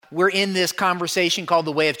we're in this conversation called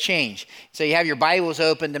the Way of Change. So you have your Bibles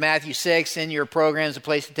open to Matthew 6, in your programs, a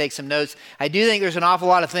place to take some notes. I do think there's an awful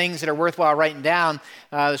lot of things that are worthwhile writing down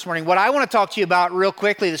this morning. What I want to talk to you about real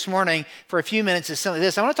quickly this morning for a few minutes is simply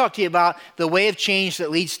this. I want to talk to you about the way of change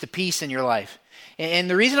that leads to peace in your life. And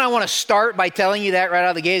the reason I want to start by telling you that right out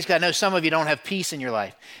of the gate is because I know some of you don't have peace in your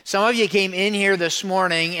life. Some of you came in here this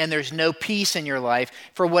morning and there's no peace in your life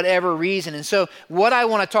for whatever reason. And so what I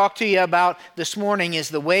want to talk to you about this morning is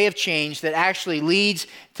the way of change that actually leads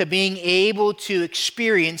to being able to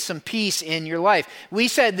experience some peace in your life. We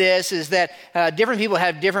said this is that different people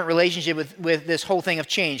have different relationship with this whole thing of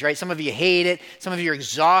change, right? Some of you hate it. Some of you are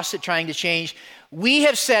exhausted trying to change. We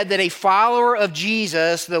have said that a follower of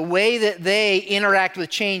Jesus, the way that they interact with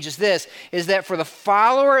change is this, is that for the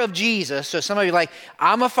follower of Jesus, so some of you are like,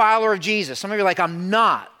 I'm a follower of Jesus. Some of you are like, I'm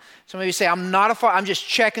not. Some of you say, I'm not a follower, I'm just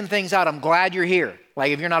checking things out. I'm glad you're here.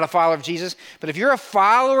 Like if you're not a follower of Jesus. But if you're a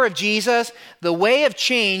follower of Jesus, the way of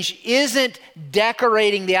change isn't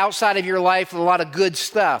decorating the outside of your life with a lot of good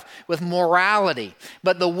stuff, with morality.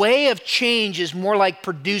 But the way of change is more like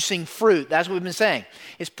producing fruit. That's what we've been saying.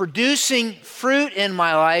 It's producing fruit in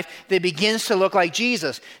my life that begins to look like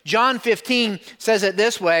Jesus. John 15 says it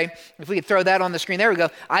this way. If we could throw that on the screen. There we go.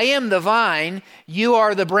 I am the vine, you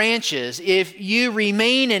are the branches. If you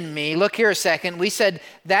remain in me, look here a second. We said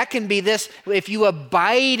that can be this, if you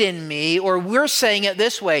abide in me, or we're saying it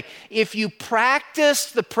this way, if you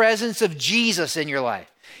practice the presence of Jesus in your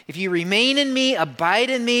life. If you remain in me,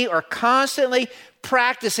 abide in me, or constantly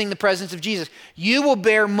practicing the presence of Jesus, you will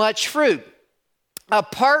bear much fruit.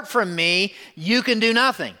 Apart from me, you can do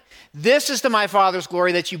nothing. This is to my Father's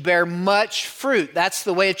glory that you bear much fruit. That's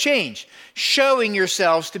the way of change, showing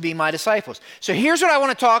yourselves to be my disciples. So here's what I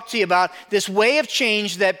want to talk to you about, this way of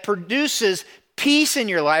change that produces peace in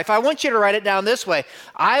your life. I want you to write it down this way.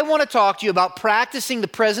 I want to talk to you about practicing the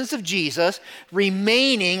presence of Jesus,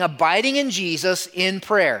 remaining, abiding in Jesus in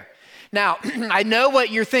prayer. Now, I know what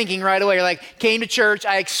you're thinking right away. You're like, came to church,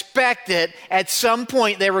 I expected at some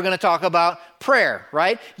point they were going to talk about prayer,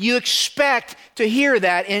 right? You expect to hear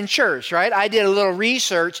that in church, right? I did a little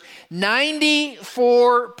research.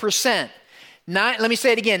 94%. Let me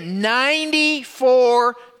say it again.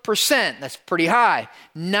 94%. That's pretty high.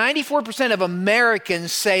 94% of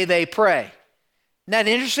Americans say they pray. Isn't that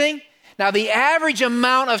interesting? Now, the average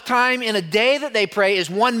amount of time in a day that they pray is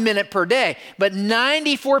 1 minute per day, but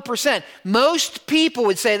 94%, most people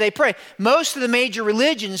would say they pray. Most of the major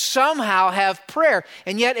religions somehow have prayer,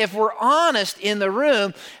 and yet if we're honest in the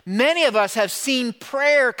room, many of us have seen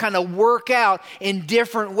prayer kind of work out in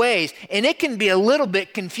different ways, and it can be a little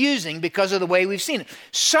bit confusing because of the way we've seen it.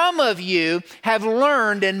 Some of you have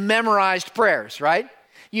learned and memorized prayers, right?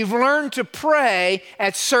 You've learned to pray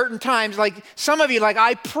at certain times. Like some of you, like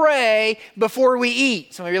I pray before we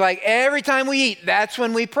eat. Some of you are like every time we eat, that's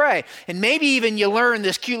when we pray. And maybe even you learn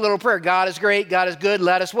this cute little prayer. God is great. God is good.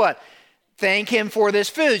 Let us what? Thank him for this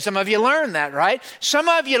food. Some of you learn that, right? Some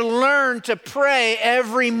of you learn to pray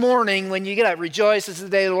every morning when you get up. Rejoice, this is the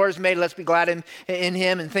day the Lord has made. Let's be glad in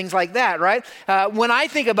him and things like that, right? When I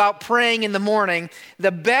think about praying in the morning, the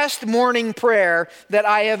best morning prayer that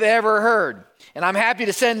I have ever heard, and I'm happy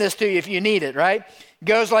to send this to you if you need it, right?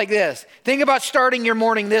 Goes like this. Think about starting your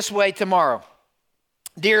morning this way tomorrow.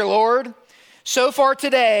 Dear Lord, so far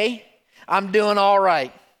today, I'm doing all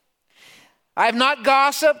right. I've not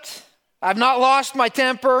gossiped. I've not lost my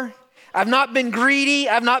temper. I've not been greedy.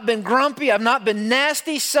 I've not been grumpy. I've not been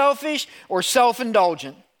nasty, selfish, or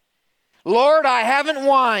self-indulgent. Lord, I haven't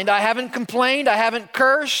whined. I haven't complained. I haven't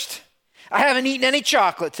cursed. I haven't eaten any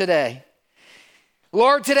chocolate today.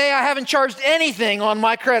 Lord, today I haven't charged anything on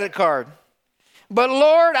my credit card. But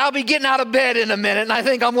Lord, I'll be getting out of bed in a minute, and I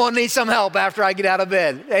think I'm going to need some help after I get out of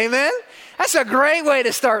bed. Amen? That's a great way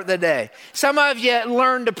to start the day. Some of you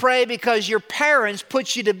learned to pray because your parents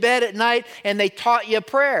put you to bed at night and they taught you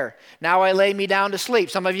prayer. Now I lay me down to sleep.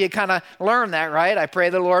 Some of you kind of learned that, right? I pray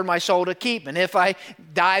the Lord my soul to keep. And if I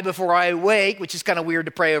die before I wake, which is kind of weird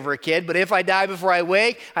to pray over a kid, but if I die before I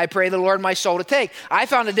wake, I pray the Lord my soul to take. I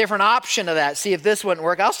found a different option of that. See if this wouldn't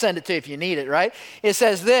work. I'll send it to you if you need it, right? It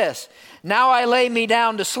says this, now I lay me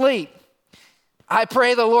down to sleep. I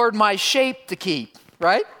pray the Lord my shape to keep,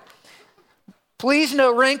 right? Please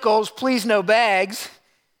no wrinkles, please no bags.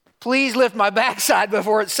 Please lift my backside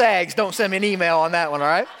before it sags. Don't send me an email on that one, all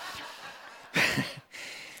right?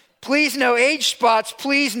 Please no age spots,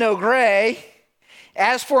 please no gray.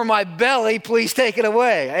 As for my belly, please take it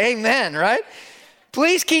away. Amen, right?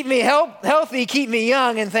 Please keep me healthy, keep me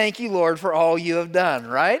young, and thank you, Lord, for all you have done,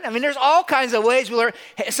 right? I mean, there's all kinds of ways we learn.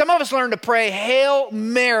 Some of us learn to pray Hail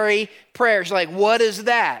Mary prayers. Like, what is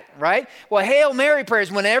that, right? Well, Hail Mary prayers,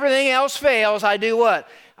 when everything else fails, I do what?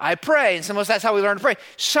 I pray. And some of us, that's how we learn to pray.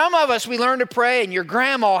 Some of us, we learn to pray, and your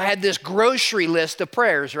grandma had this grocery list of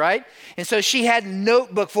prayers, right? And so she had a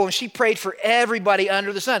notebook full, and she prayed for everybody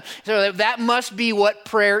under the sun. So that must be what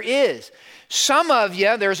prayer is. Some of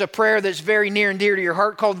you, there's a prayer that's very near and dear to your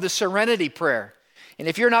heart called the Serenity Prayer. And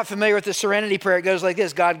if you're not familiar with the Serenity Prayer, it goes like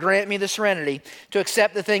this: God, grant me the serenity to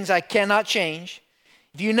accept the things I cannot change.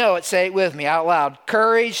 If you know it, say it with me out loud.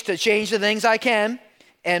 Courage to change the things I can,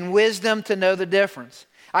 and wisdom to know the difference.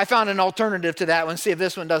 I found an alternative to that one. See if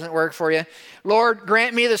this one doesn't work for you. Lord,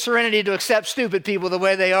 grant me the serenity to accept stupid people the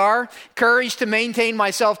way they are, courage to maintain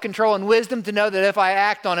my self-control, and wisdom to know that if I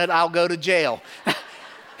act on it, I'll go to jail.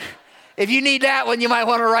 If you need that one, you might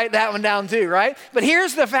want to write that one down too, right? But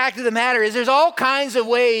here's the fact of the matter is there's all kinds of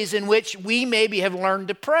ways in which we maybe have learned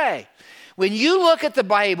to pray. When you look at the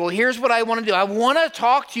Bible, here's what I want to do. I want to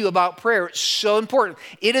talk to you about prayer. It's so important.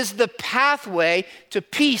 It is the pathway to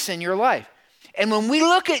peace in your life. And when we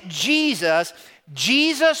look at Jesus,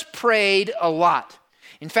 Jesus prayed a lot.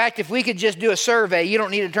 In fact, if we could just do a survey, you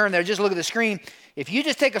don't need to turn there, just look at the screen. If you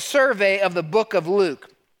just take a survey of the book of Luke,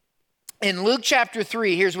 in Luke chapter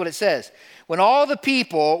 3, here's what it says. When all the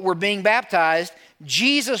people were being baptized,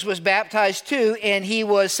 Jesus was baptized too, and he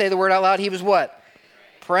was, say the word out loud, he was what?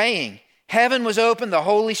 Praying. Heaven was open, the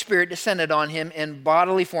Holy Spirit descended on him in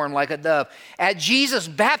bodily form like a dove. At Jesus'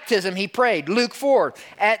 baptism, he prayed. Luke 4,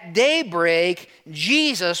 at daybreak,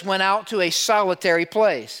 Jesus went out to a solitary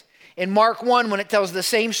place. In Mark 1, when it tells the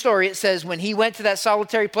same story, it says when he went to that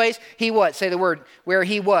solitary place, he what? Say the word. Where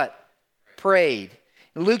he what? Prayed.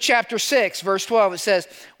 In Luke chapter 6, verse 12, it says,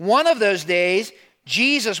 one of those days,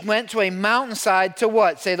 Jesus went to a mountainside to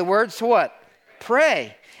what? Say the words, to what?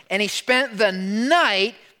 Pray. And he spent the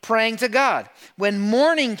night praying to God. When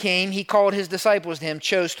morning came, he called his disciples to him,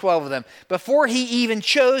 chose 12 of them. Before he even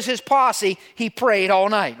chose his posse, he prayed all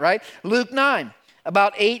night, right? Luke 9,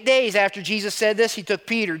 about 8 days after Jesus said this, he took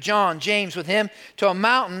Peter, John, James with him to a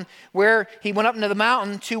mountain where he went up into the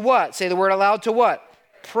mountain to what? Say the word aloud, to what?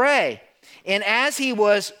 Pray. And as he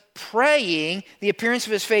was praying, the appearance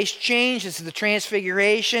of his face changed as the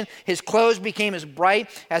transfiguration. His clothes became as bright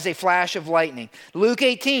as a flash of lightning. Luke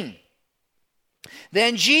 18.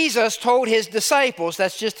 Then Jesus told his disciples,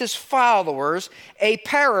 that's just his followers, a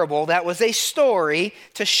parable, that was a story,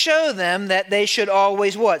 to show them that they should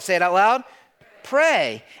always what? Say it out loud.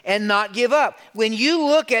 Pray and not give up. When you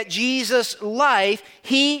look at Jesus' life,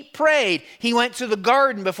 he prayed. He went to the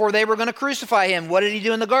garden before they were going to crucify him. What did he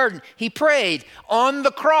do in the garden? He prayed. On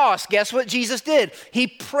the cross, guess what Jesus did? He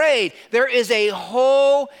prayed. There is a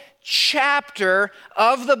whole chapter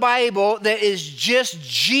of the Bible that is just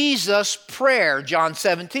Jesus' prayer, John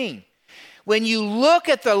 17. When you look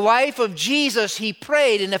at the life of Jesus, he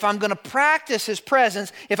prayed, and if I'm going to practice his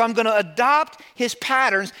presence, if I'm going to adopt his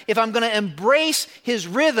patterns, if I'm going to embrace his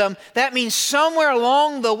rhythm, that means somewhere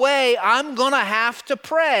along the way, I'm going to have to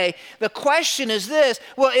pray. The question is this: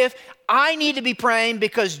 well, if I need to be praying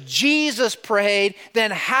because Jesus prayed, then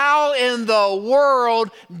how in the world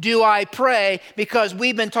do I pray? Because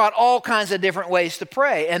we've been taught all kinds of different ways to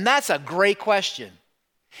pray, and that's a great question.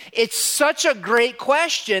 It's such a great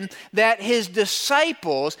question that his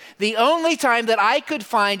disciples, the only time that I could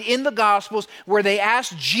find in the Gospels where they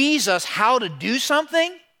asked Jesus how to do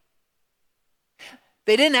something,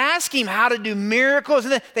 they didn't ask him how to do miracles.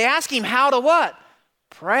 They asked him how to what?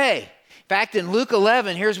 Pray. In fact, in Luke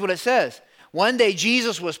 11, here's what it says. One day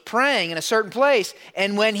Jesus was praying in a certain place,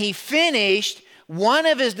 and when he finished, one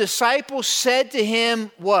of his disciples said to him,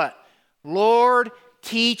 what? Lord,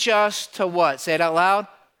 teach us to what? Say it out loud.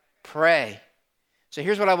 Pray. So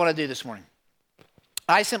here's what I want to do this morning.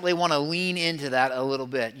 I simply want to lean into that a little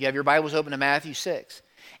bit. You have your Bibles open to Matthew 6.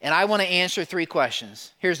 And I want to answer 3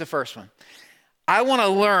 questions. Here's the first one. I want to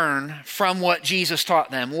learn from what Jesus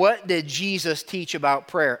taught them. What did Jesus teach about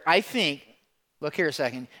prayer? I think, look here a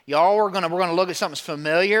second. We're going to look at something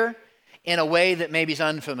familiar in a way that maybe is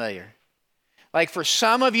unfamiliar. Like for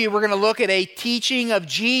some of you, we're going to look at a teaching of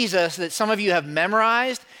Jesus that some of you have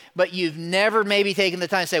memorized, but you've never maybe taken the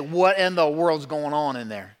time to say, what in the world's going on in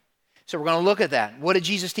there? So we're going to look at that. What did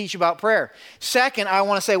Jesus teach about prayer? Second, I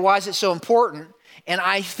want to say, why is it so important? And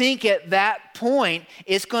I think at that point,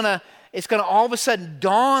 it's going to all of a sudden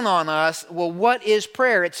dawn on us, well, what is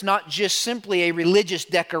prayer? It's not just simply a religious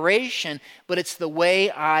decoration, but it's the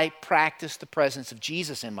way I practice the presence of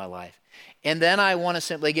Jesus in my life. And then I want to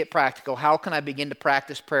simply get practical. How can I begin to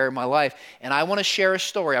practice prayer in my life? And I want to share a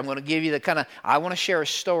story. I'm going to give you I want to share a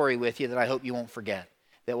story with you that I hope you won't forget,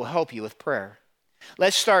 that will help you with prayer.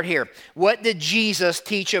 Let's start here. What did Jesus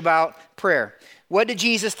teach about prayer? What did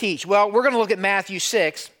Jesus teach? Well, we're going to look at Matthew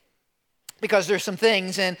 6 because there's some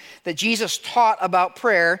things that Jesus taught about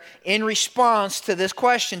prayer in response to this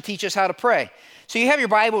question, teach us how to pray. So you have your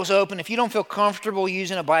Bibles open. If you don't feel comfortable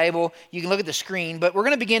using a Bible, you can look at the screen. But we're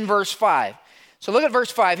going to begin verse 5. So look at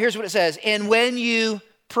verse 5. Here's what it says. And when you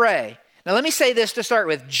pray. Now let me say this to start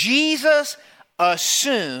with. Jesus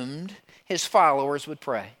assumed his followers would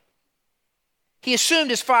pray. He assumed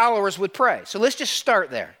his followers would pray. So let's just start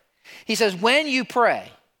there. He says, when you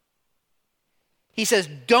pray, he says,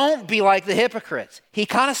 don't be like the hypocrites. He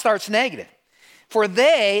kind of starts negative. For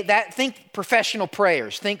think professional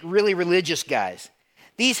prayers, think really religious guys.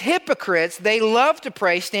 These hypocrites, they love to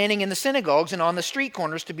pray standing in the synagogues and on the street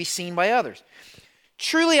corners to be seen by others.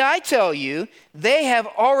 Truly I tell you, they have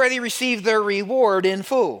already received their reward in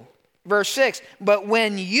full. Verse 6, but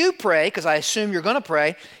when you pray, because I assume you're going to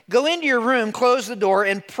pray, go into your room, close the door,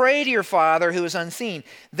 and pray to your Father who is unseen.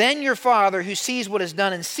 Then your Father who sees what is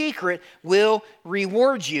done in secret will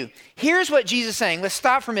reward you. Here's what Jesus is saying. Let's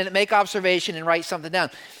stop for a minute, make observation, and write something down.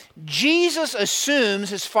 Jesus assumes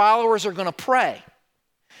his followers are going to pray.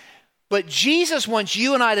 But Jesus wants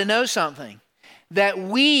you and I to know something, that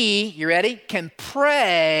we, you ready, can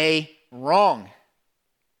pray wrong.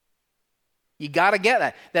 You got to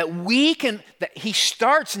get that. He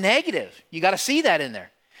starts negative. You got to see that in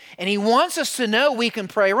there. And he wants us to know we can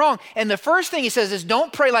pray wrong. And the first thing he says is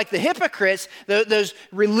don't pray like the hypocrites, those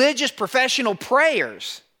religious professional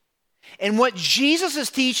prayers. And what Jesus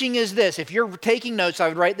is teaching is this. If you're taking notes, I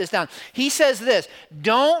would write this down. He says this,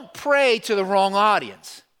 don't pray to the wrong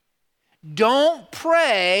audience. Don't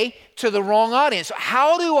pray to the wrong audience.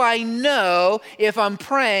 How do I know if I'm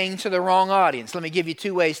praying to the wrong audience? Let me give you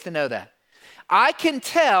 2 ways to know that. I can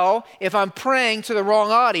tell if I'm praying to the wrong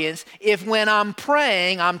audience if when I'm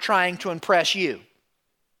praying, I'm trying to impress you.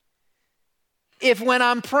 If when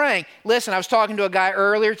I'm praying, listen, I was talking to a guy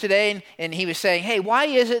earlier today and he was saying, hey, why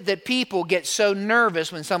is it that people get so nervous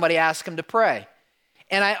when somebody asks them to pray?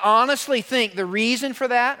 And I honestly think the reason for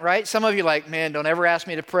that, right? Some of you are like, man, don't ever ask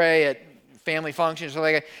me to pray at family functions or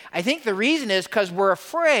like that. I think the reason is because we're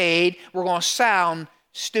afraid we're going to sound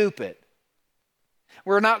stupid.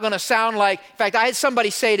 We're not going to sound like, in fact, I had somebody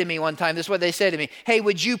say to me one time, this is what they said to me, hey,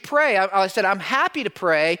 would you pray? I said, I'm happy to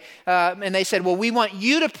pray. And they said, well, we want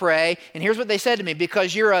you to pray. And here's what they said to me,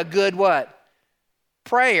 because you're a good what?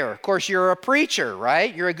 Prayer. Of course, you're a preacher,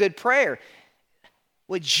 right? You're a good prayer.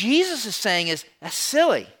 What Jesus is saying is, that's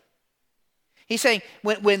silly. He's saying,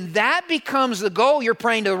 when that becomes the goal, you're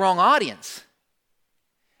praying to the wrong audience.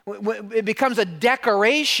 It becomes a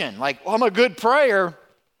decoration, like, well, I'm a good prayer.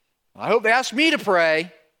 I hope they ask me to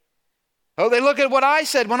pray. Oh, they look at what I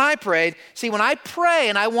said when I prayed. See, when I pray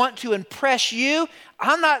and I want to impress you,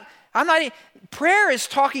 prayer is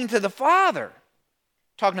talking to the Father,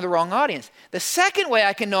 talking to the wrong audience. The second way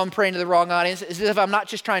I can know I'm praying to the wrong audience is if I'm not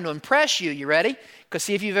just trying to impress you. You ready? Because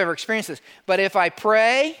see if you've ever experienced this. But if I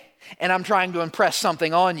pray and I'm trying to impress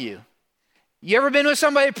something on you. You ever been with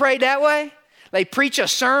somebody who prayed that way? They preach a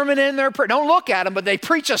sermon in their prayer. Don't look at them, but they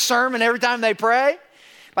preach a sermon every time they pray.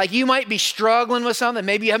 Like you might be struggling with something.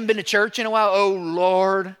 Maybe you haven't been to church in a while. Oh,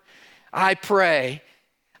 Lord, I pray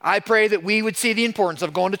that we would see the importance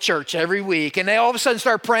of going to church every week. And they all of a sudden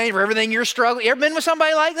start praying for everything you're struggling. You ever been with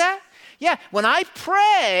somebody like that? Yeah. When I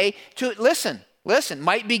pray listen,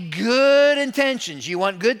 might be good intentions. You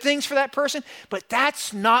want good things for that person, but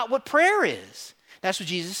that's not what prayer is. That's what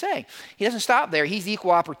Jesus is saying. He doesn't stop there. He's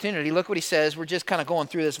equal opportunity. Look what he says. We're just kind of going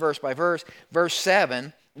through this verse by verse. Verse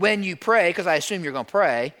 7. When you pray, because I assume you're going to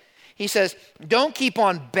pray, he says, don't keep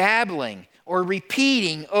on babbling or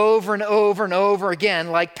repeating over and over and over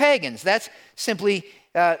again like pagans. That's simply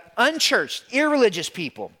unchurched, irreligious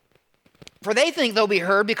people. For they think they'll be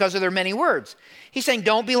heard because of their many words. He's saying,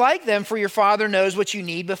 don't be like them, for your Father knows what you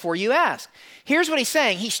need before you ask. Here's what he's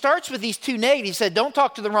saying. He starts with these 2 negatives. He said, don't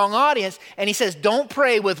talk to the wrong audience. And he says, don't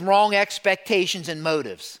pray with wrong expectations and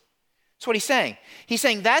motives. That's what he's saying. He's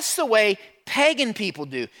saying that's the way pagan people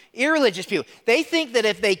do, irreligious people. They think that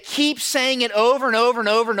if they keep saying it over and over and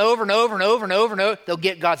over and over and over and over and over and over, they'll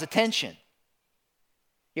get God's attention.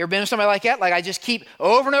 You ever been with somebody like that? Like I just keep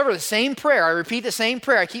over and over the same prayer. I repeat the same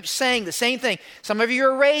prayer. I keep saying the same thing. Some of you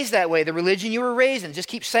are raised that way. The religion you were raised in, just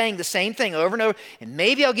keep saying the same thing over and over, and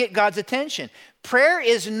maybe I'll get God's attention. Prayer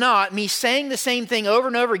is not me saying the same thing over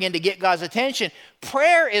and over again to get God's attention.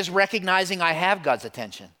 Prayer is recognizing I have God's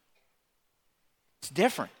attention. It's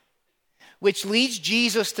different. which leads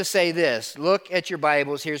Jesus to say this. Look at your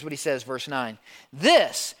Bibles. Here's what he says, verse 9.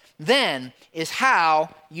 This, then, is how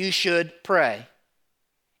you should pray.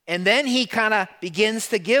 And then he kind of begins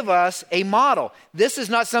to give us a model. This is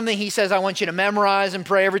not something he says, I want you to memorize and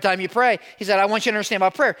pray every time you pray. He said, I want you to understand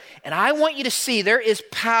about prayer. And I want you to see there is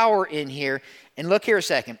power in here. And look here a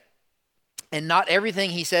second. And not everything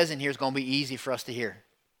he says in here is going to be easy for us to hear.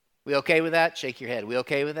 We okay with that? Shake your head. We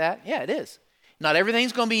okay with that? Yeah, it is. Not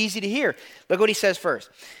everything's going to be easy to hear. Look what he says first.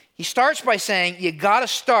 He starts by saying, you got to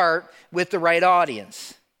start with the right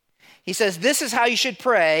audience. He says, this is how you should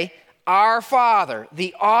pray, our Father.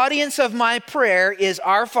 The audience of my prayer is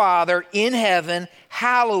our Father in heaven,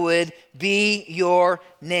 hallowed be your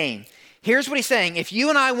name. Here's what he's saying. If you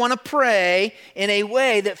and I want to pray in a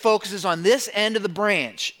way that focuses on this end of the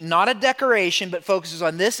branch, not a decoration, but focuses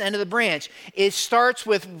on this end of the branch, it starts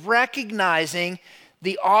with recognizing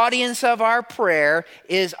the audience of our prayer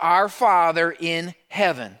is our Father in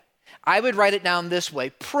heaven. I would write it down this way.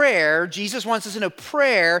 Prayer, Jesus wants us to know,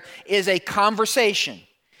 prayer is a conversation.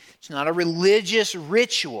 It's not a religious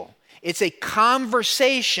ritual. It's a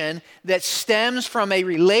conversation that stems from a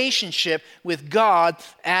relationship with God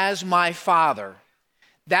as my Father.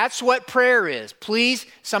 That's what prayer is. Please,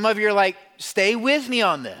 some of you are like, stay with me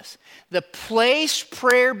on this. The place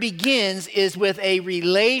prayer begins is with a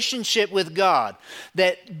relationship with God.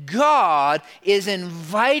 That God is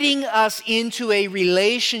inviting us into a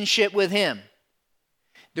relationship with Him.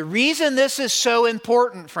 The reason this is so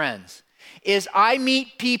important, friends, is I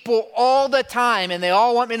meet people all the time and they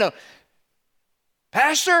all want me to know,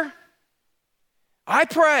 Pastor, I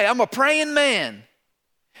pray. I'm a praying man.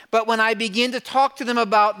 But when I begin to talk to them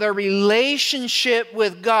about their relationship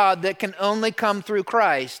with God that can only come through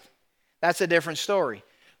Christ, that's a different story.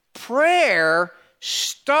 Prayer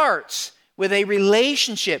starts with a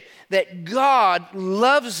relationship that God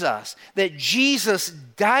loves us, that Jesus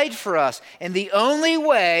died for us. And the only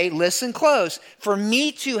way, listen close, for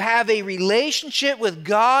me to have a relationship with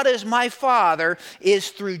God as my Father is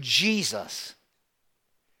through Jesus.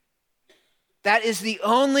 That is the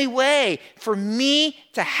only way for me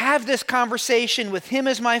to have this conversation with Him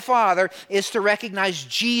as my Father is to recognize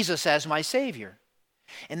Jesus as my Savior.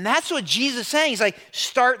 And that's what Jesus is saying. He's like,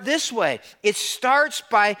 start this way. It starts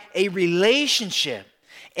by a relationship.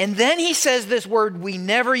 And then he says this word we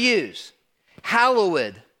never use,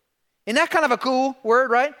 hallowed. Isn't that kind of a cool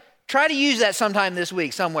word, right? Try to use that sometime this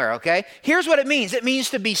week somewhere, okay? Here's what it means. It means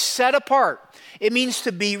to be set apart. It means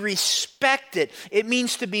to be respected. It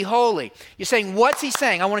means to be holy. You're saying, what's he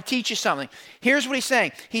saying? I want to teach you something. Here's what he's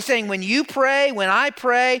saying. He's saying, when you pray, when I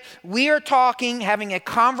pray, we are talking, having a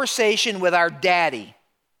conversation with our daddy.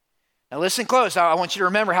 Now listen close. I want you to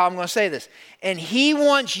remember how I'm going to say this. And he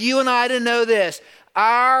wants you and I to know this.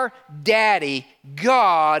 Our daddy,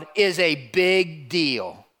 God, is a big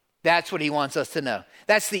deal. That's what he wants us to know.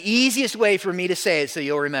 That's the easiest way for me to say it so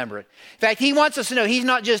you'll remember it. In fact, he wants us to know he's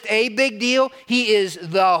not just a big deal. He is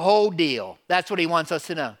the whole deal. That's what he wants us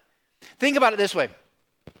to know. Think about it this way.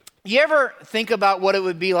 You ever think about what it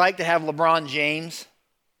would be like to have LeBron James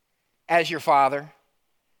as your father?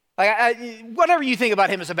 Whatever you think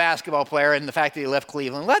about him as a basketball player and the fact that he left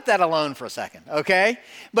Cleveland, let that alone for a second, okay?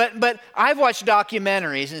 But I've watched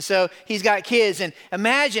documentaries, and so he's got kids, and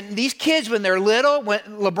imagine these kids when they're little, when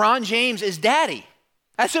LeBron James is daddy.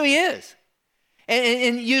 That's who he is.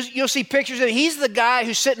 And you'll see pictures of him. He's the guy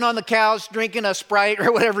who's sitting on the couch drinking a Sprite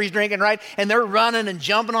or whatever he's drinking, right? And they're running and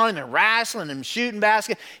jumping on him and wrestling and shooting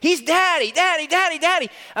basket. He's daddy, daddy, daddy, daddy.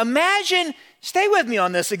 Imagine, stay with me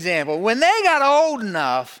on this example, when they got old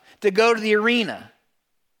enough to go to the arena.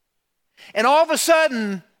 And all of a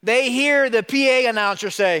sudden, they hear the PA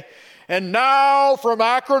announcer say, and now from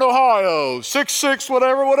Akron, Ohio, 6'6",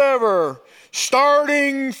 whatever,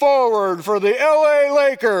 starting forward for the LA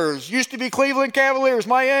Lakers, used to be Cleveland Cavaliers,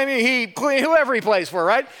 Miami Heat, whoever he plays for,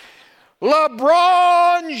 right?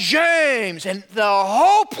 LeBron James. And the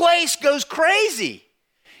whole place goes crazy.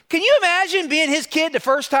 Can you imagine being his kid the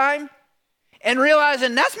first time and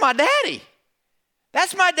realizing that's my daddy?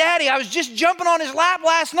 That's my daddy. I was just jumping on his lap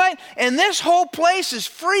last night, and this whole place is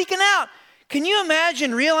freaking out. Can you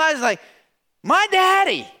imagine realizing, like, my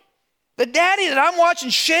daddy, the daddy that I'm watching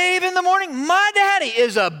shave in the morning, my daddy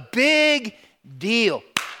is a big deal.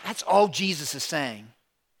 That's all Jesus is saying.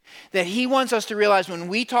 That he wants us to realize when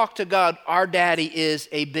we talk to God, our daddy is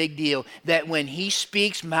a big deal. That when he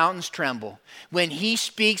speaks, mountains tremble. When he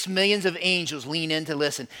speaks, millions of angels lean in to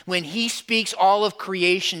listen. When he speaks, all of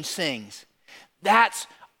creation sings. That's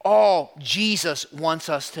all Jesus wants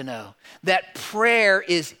us to know. That prayer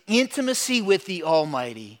is intimacy with the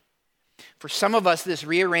Almighty. For some of us, this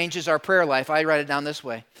rearranges our prayer life. I write it down this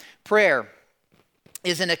way. Prayer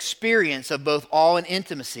is an experience of both awe and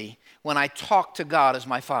intimacy when I talk to God as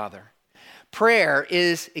my Father. Prayer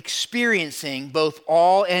is experiencing both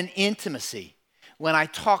awe and intimacy when I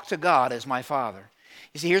talk to God as my Father.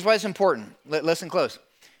 You see, here's why it's important. Listen close.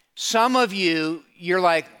 Some of you, you're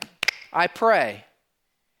like, I pray.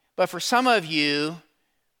 But for some of you,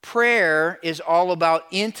 prayer is all about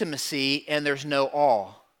intimacy and there's no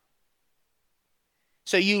awe.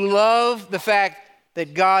 So you love the fact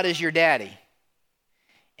that God is your daddy.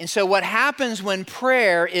 And so what happens when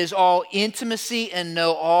prayer is all intimacy and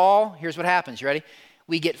no awe, here's what happens. You ready?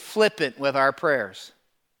 We get flippant with our prayers.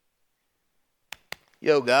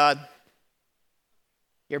 Yo, God.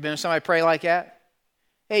 You ever been with somebody pray like that?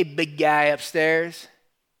 Hey, big guy upstairs.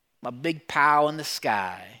 My big pal in the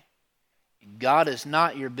sky. God is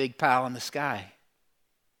not your big pal in the sky.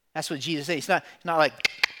 That's what Jesus said. It's not like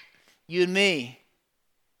you and me,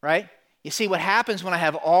 right? You see, what happens when I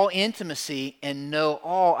have all intimacy and no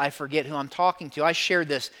awe, I forget who I'm talking to. I shared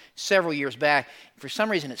this several years back. For some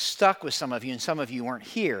reason, it stuck with some of you, and some of you weren't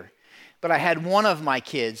here. But I had one of my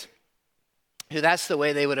kids who that's the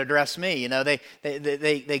way they would address me. You know,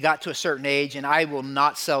 they got to a certain age, and I will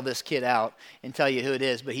not sell this kid out and tell you who it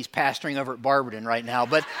is, but he's pastoring over at Barberton right now.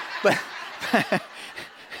 But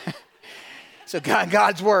so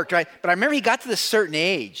God's worked, right? But I remember he got to this certain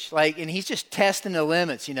age, and he's just testing the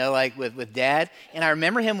limits, like with Dad. And I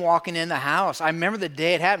remember him walking in the house. I remember the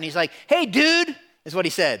day it happened. He's like, "Hey, dude," is what he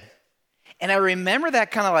said. And I remember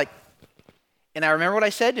that and I remember what I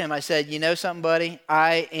said to him. I said, "You know something, buddy?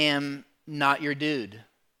 I am not your dude.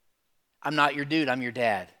 I'm not your dude. I'm your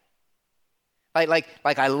dad. Like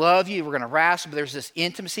I love you. We're going to wrestle, but there's this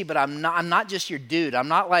intimacy, but I'm not just your dude. I'm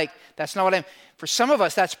not that's not what I'm." For some of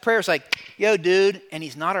us, that's prayer. It's like, yo, dude, and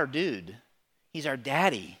he's not our dude. He's our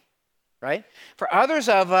daddy, right? For others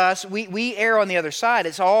of us, we err on the other side.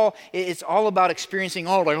 It's all about experiencing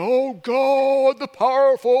oh God, the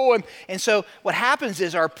powerful. And so what happens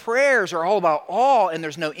is our prayers are all about awe, and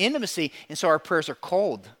there's no intimacy, and so our prayers are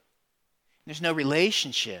cold. There's no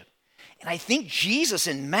relationship. And I think Jesus,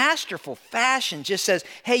 in masterful fashion, just says,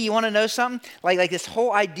 hey, you want to know something? Like this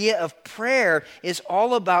whole idea of prayer is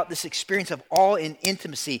all about this experience of awe and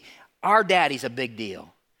intimacy. Our daddy's a big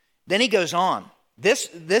deal. Then he goes on.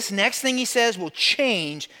 This next thing he says will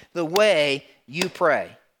change the way you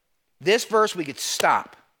pray. This verse we could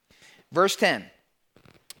stop. Verse 10.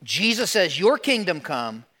 Jesus says, your kingdom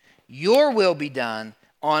come, your will be done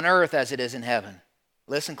on earth as it is in heaven.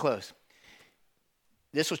 Listen close.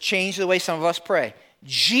 This will change the way some of us pray.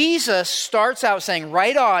 Jesus starts out saying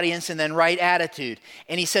right audience and then right attitude.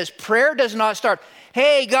 And he says prayer does not start,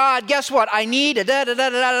 hey, God, guess what? I need a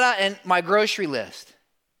da-da-da-da-da-da and my grocery list.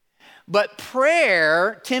 But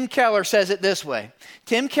prayer, Tim Keller says it this way.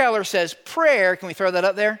 Tim Keller says prayer, can we throw that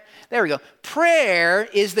up there? There we go. Prayer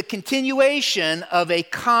is the continuation of a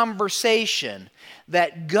conversation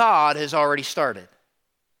that God has already started.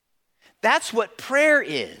 That's what prayer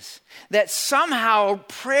is. That somehow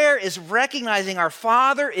prayer is recognizing our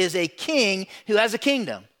Father is a king who has a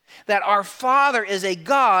kingdom. That our Father is a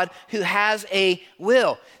God who has a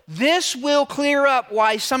will. This will clear up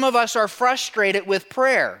why some of us are frustrated with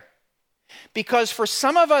prayer. Because for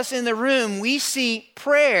some of us in the room, we see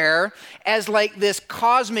prayer as like this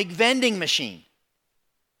cosmic vending machine.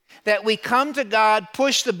 That we come to God,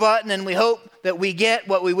 push the button, and we hope that we get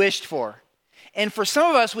what we wished for. And for some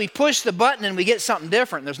of us, we push the button and we get something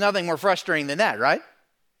different. There's nothing more frustrating than that, right?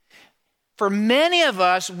 For many of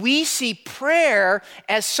us, we see prayer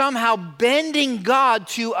as somehow bending God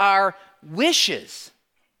to our wishes.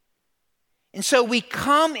 And so we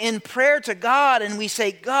come in prayer to God and we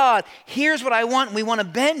say, God, here's what I want. And we want to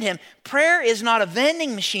bend him. Prayer is not a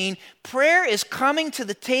vending machine. Prayer is coming to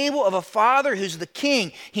the table of a Father who's the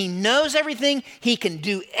king. He knows everything. He can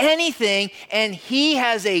do anything. And he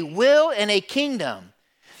has a will and a kingdom.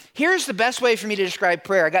 Here's the best way for me to describe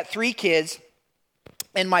prayer. I got 3 kids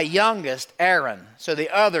and my youngest, Aaron, so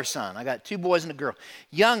the other son. I got 2 boys and a girl.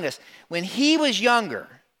 Youngest, when he was younger,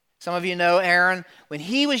 some of you know Aaron, when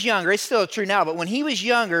he was younger, it's still true now, but when he was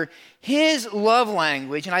younger, his love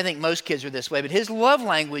language, and I think most kids are this way, but his love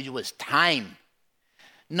language was time,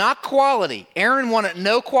 not quality. Aaron wanted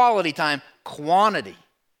no quality time, quantity.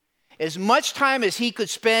 As much time as he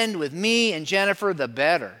could spend with me and Jennifer, the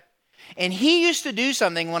better. And he used to do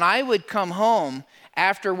something when I would come home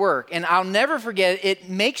after work, and I'll never forget, it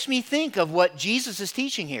makes me think of what Jesus is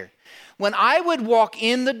teaching here. When I would walk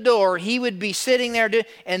in the door, he would be sitting there,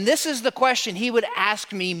 and this is the question he would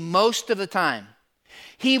ask me most of the time.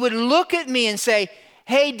 He would look at me and say,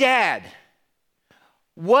 hey, Dad,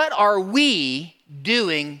 what are we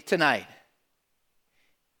doing tonight?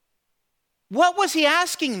 What was he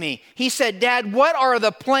asking me? He said, Dad, what are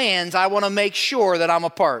the plans I want to make sure that I'm a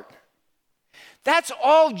part? That's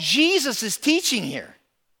all Jesus is teaching here.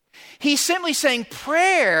 He's simply saying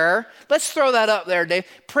prayer, let's throw that up there, Dave.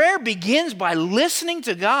 Prayer begins by listening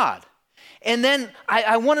to God. And then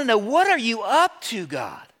I want to know, what are you up to,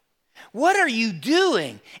 God? What are you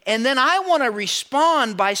doing? And then I want to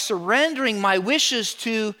respond by surrendering my wishes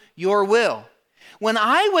to your will. When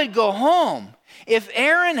I would go home, if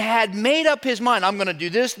Aaron had made up his mind, I'm going to do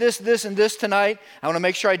this, and this tonight. I want to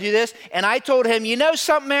make sure I do this. And I told him, you know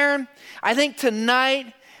something, Aaron? I think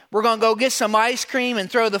tonight we're going to go get some ice cream and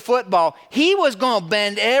throw the football. He was going to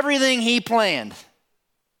bend everything he planned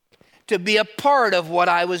to be a part of what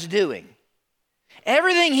I was doing.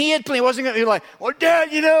 Everything he had planned, he wasn't going to be like, well,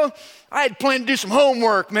 Dad, you know, I had planned to do some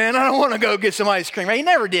homework, man. I don't want to go get some ice cream. He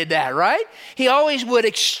never did that, right? He always would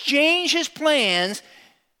exchange his plans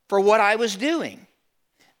for what I was doing.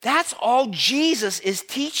 That's all Jesus is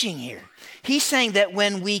teaching here. He's saying that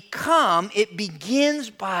when we come, it begins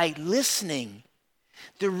by listening.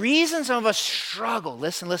 The reason some of us struggle,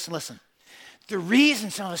 listen. The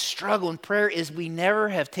reason some of us struggle in prayer is we never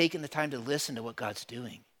have taken the time to listen to what God's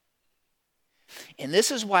doing. And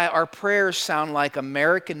this is why our prayers sound like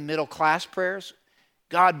American middle class prayers.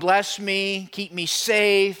 God bless me, keep me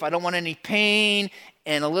safe, I don't want any pain,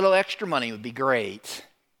 and a little extra money would be great.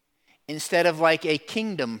 Instead of like a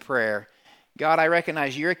kingdom prayer. God, I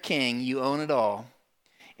recognize you're a king, you own it all,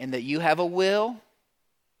 and that you have a will,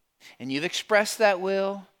 and you've expressed that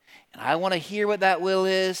will, and I want to hear what that will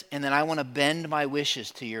is, and then I want to bend my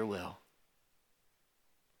wishes to your will.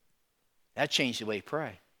 That changed the way you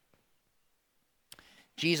pray.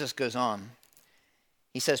 Jesus goes on.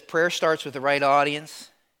 He says prayer starts with the right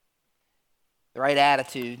audience, the right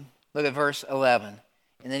attitude. Look at verse 11.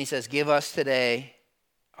 And then he says, give us today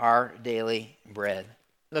our daily bread.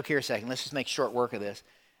 Look here a second. Let's just make short work of this.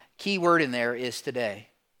 Key word in there is today.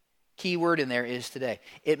 Key word in there is today.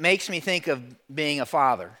 It makes me think of being a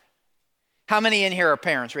father. How many in here are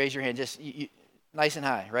parents? Raise your hand. Just nice and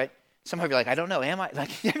high, right? Some of you are like, I don't know. Am I?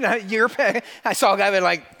 Like, you're a parent. I saw a guy with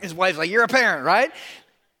like, his wife's like, you're a parent, right?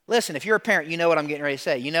 Listen, if you're a parent, you know what I'm getting ready to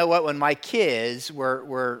say. You know what? When my kids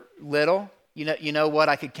were little, you know what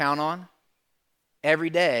I could count on? Every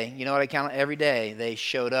day, you know what I count on? Every day they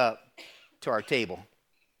showed up to our table.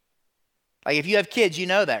 Like if you have kids, you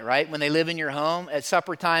know that, right? When they live in your home, at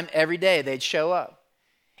supper time, every day they'd show up.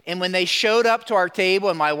 And when they showed up to our table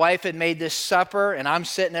and my wife had made this supper and I'm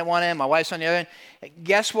sitting at one end, my wife's on the other end,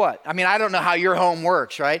 guess what? I mean, I don't know how your home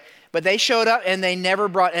works, right? But they showed up and they never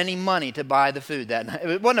brought any money to buy the food that night.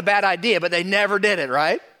 It wasn't a bad idea, but they never did it,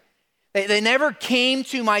 right? They never came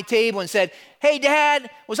to my table and said, hey, Dad,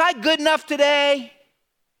 was I good enough today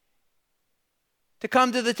to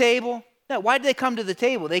come to the table? No, why did they come to the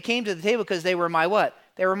table? They came to the table because they were my what?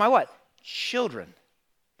 They were my what? Children.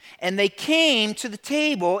 And they came to the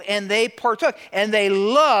table and they partook. And they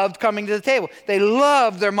loved coming to the table. They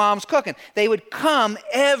loved their mom's cooking. They would come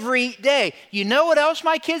every day. You know what else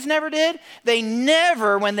my kids never did? They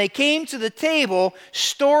never, when they came to the table,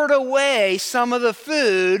 stored away some of the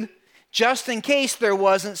food just in case there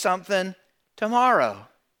wasn't something tomorrow.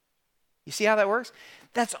 You see how that works?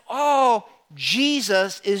 That's all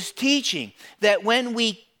Jesus is teaching. That when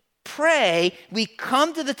we pray, we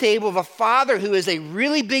come to the table of a Father who is a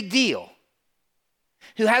really big deal,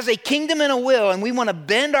 who has a kingdom and a will, and we want to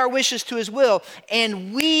bend our wishes to his will,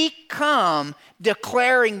 and we come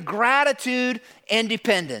declaring gratitude and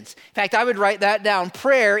dependence. In fact, I would write that down.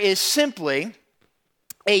 Prayer is simply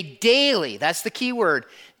a daily, that's the key word,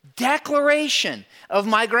 declaration of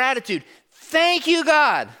my gratitude. Thank you,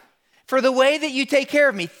 God, for the way that you take care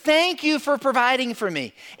of me. Thank you for providing for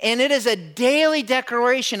me. And it is a daily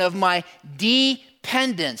declaration of my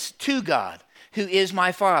dependence to God, who is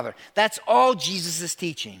my Father. That's all Jesus is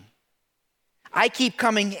teaching. I keep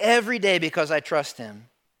coming every day because I trust him.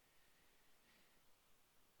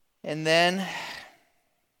 And then,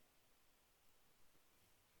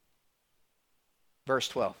 verse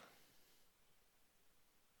 12.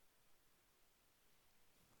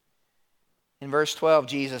 In verse 12,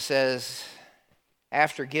 Jesus says,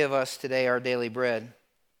 after give us today our daily bread,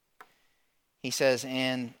 he says,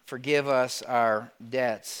 and forgive us our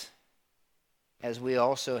debts as we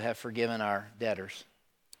also have forgiven our debtors.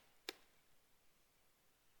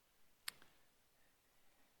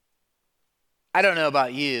 I don't know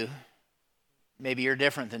about you. Maybe you're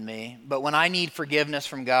different than me. But when I need forgiveness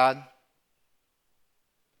from God,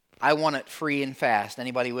 I want it free and fast.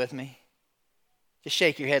 Anybody with me? Just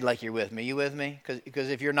shake your head like you're with me. You with me?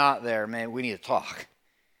 Because if you're not there, man, we need to talk.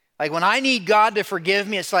 Like when I need God to forgive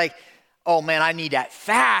me, it's like, oh man, I need that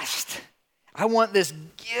fast. I want this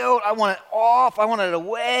guilt. I want it off. I want it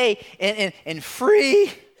away and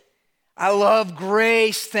free. I love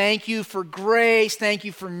grace. Thank you for grace. Thank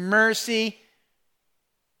you for mercy.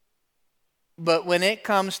 But when it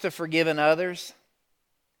comes to forgiving others,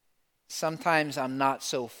 sometimes I'm not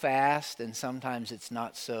so fast and sometimes it's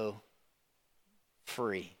not so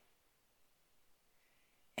free.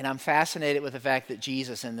 And I'm fascinated with the fact that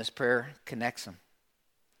Jesus in this prayer connects them.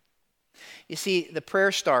 You see, the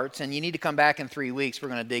prayer starts, and you need to come back in 3 weeks. We're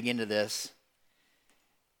going to dig into this.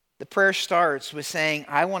 The prayer starts with saying,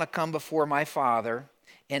 I want to come before my Father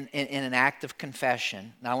in an act of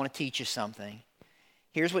confession. Now, I want to teach you something.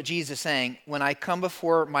 Here's what Jesus is saying. When I come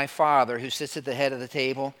before my Father who sits at the head of the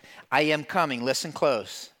table, I am coming. Listen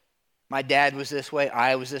close. My dad was this way.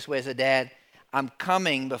 I was this way as a dad. I'm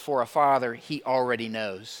coming before a Father he already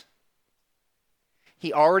knows.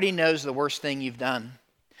 He already knows the worst thing you've done.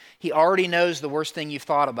 He already knows the worst thing you've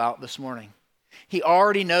thought about this morning. He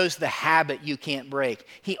already knows the habit you can't break.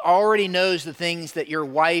 He already knows the things that your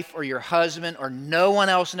wife or your husband or no one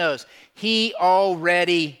else knows. He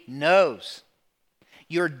already knows.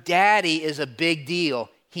 Your daddy is a big deal.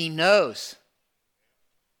 He knows.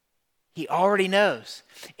 He already knows.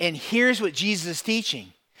 And here's what Jesus is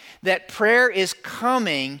teaching. That prayer is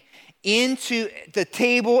coming into the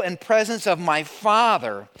table and presence of my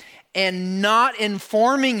Father and not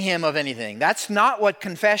informing him of anything. That's not what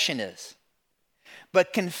confession is.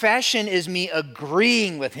 But confession is me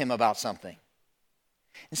agreeing with him about something.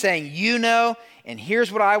 And saying, you know, and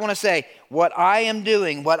here's what I want to say. What I am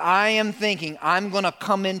doing, what I am thinking, I'm going to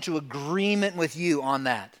come into agreement with you on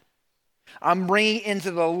that. I'm bringing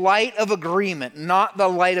into the light of agreement, not the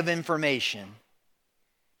light of information.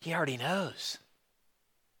 He already knows.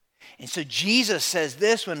 And so Jesus says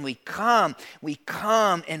this when we come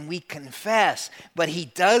and we confess. But he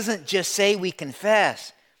doesn't just say we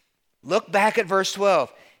confess. Look back at verse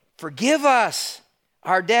 12. Forgive us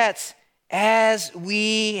our debts as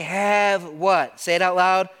we have what? Say it out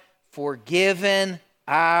loud. Forgiven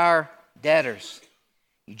our debtors.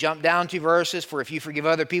 You jump down 2 verses. For if you forgive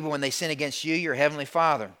other people when they sin against you, your heavenly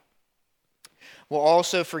Father will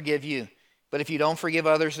also forgive you. But if you don't forgive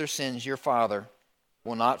others their sins, your Father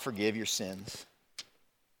will not forgive your sins.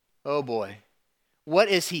 Oh boy. What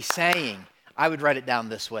is he saying? I would write it down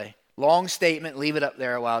this way. Long statement, leave it up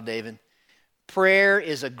there a while, David. Prayer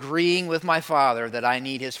is agreeing with my Father that I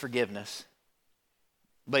need his forgiveness.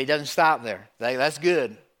 But he doesn't stop there. That's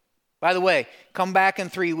good. By the way, come back in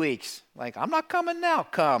 3 weeks. Like, I'm not coming now.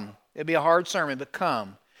 Come. It'll be a hard sermon, but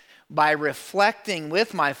come. By reflecting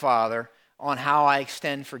with my Father on how I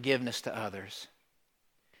extend forgiveness to others.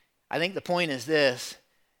 I think the point is this.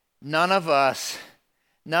 None of us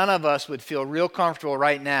would feel real comfortable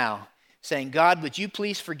right now saying, God, would you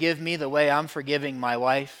please forgive me the way I'm forgiving my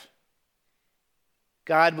wife?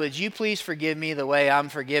 God, would you please forgive me the way I'm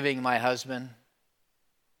forgiving my husband?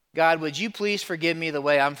 God, would you please forgive me the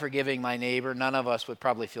way I'm forgiving my neighbor? None of us would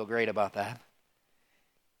probably feel great about that.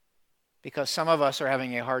 Because some of us are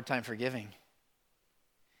having a hard time forgiving.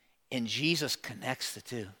 And Jesus connects the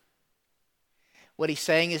two. What he's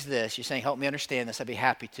saying is this. You're saying, help me understand this. I'd be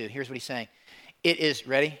happy to. Here's what he's saying. It is,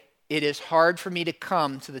 ready? It is hard for me to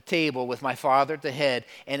come to the table with my Father at the head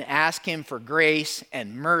and ask him for grace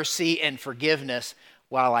and mercy and forgiveness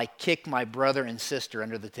while I kick my brother and sister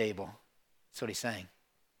under the table. That's what he's saying.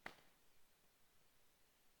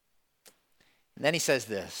 And then he says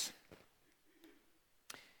this.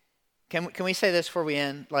 Can we say this before we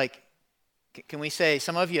end? Like, can we say,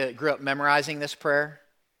 some of you grew up memorizing this prayer?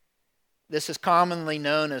 This is commonly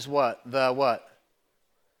known as what? The what?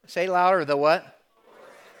 Say it louder, the what?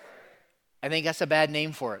 I think that's a bad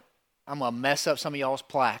name for it. I'm going to mess up some of y'all's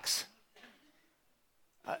plaques.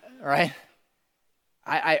 Right?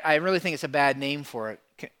 I really think it's a bad name for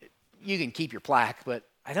it. You can keep your plaque, but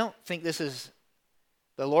I don't think this is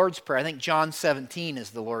the Lord's Prayer. I think John 17 is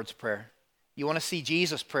the Lord's Prayer. You want to see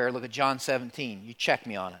Jesus' prayer, look at John 17. You check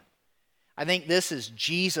me on it. I think this is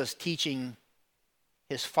Jesus teaching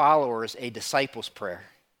his followers a disciples' prayer,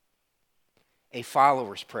 a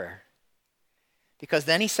follower's prayer. Because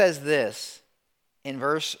then he says this in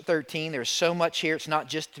verse 13, there's so much here. It's not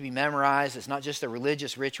just to be memorized. It's not just a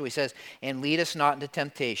religious ritual. He says, and lead us not into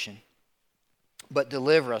temptation, but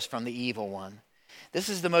deliver us from the evil one. This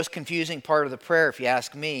is the most confusing part of the prayer, if you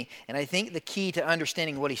ask me. And I think the key to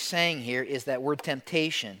understanding what he's saying here is that word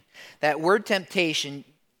temptation. That word temptation,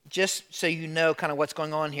 just so you know kind of what's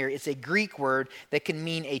going on here, it's a Greek word that can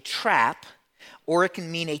mean a trap or it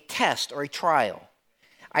can mean a test or a trial.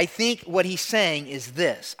 I think what he's saying is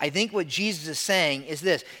this. I think what Jesus is saying is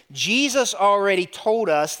this. Jesus already told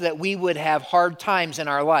us that we would have hard times in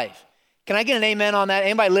our life. Can I get an amen on that?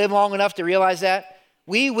 Anybody live long enough to realize that?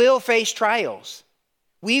 We will face trials.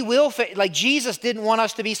 We will like Jesus didn't want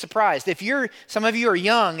us to be surprised. If some of you are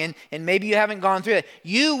young and maybe you haven't gone through it,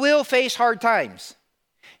 you will face hard times.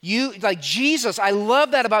 Like Jesus, I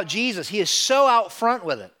love that about Jesus. He is so out front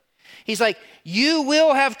with it. He's like, you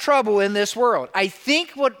will have trouble in this world. I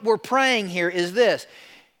think what we're praying here is this.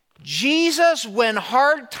 Jesus, when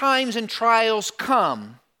hard times and trials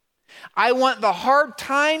come, I want the hard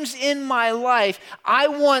times in my life, I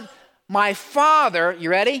want my Father, you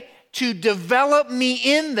ready, to develop me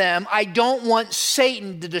in them. I don't want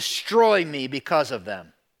Satan to destroy me because of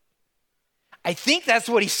them. I think that's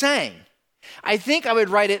what he's saying. I think I would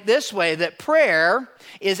write it this way, that prayer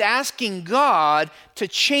is asking God to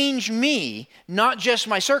change me, not just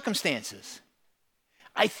my circumstances.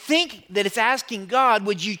 I think that it's asking God,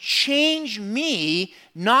 would you change me,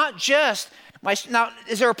 not just my... Now,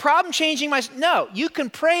 is there a problem changing my... No, you can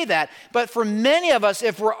pray that. But for many of us,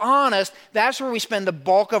 if we're honest, that's where we spend the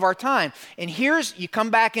bulk of our time. And you come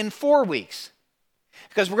back in 4 weeks.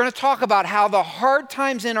 Because we're going to talk about how the hard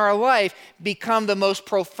times in our life become the most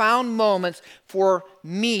profound moments for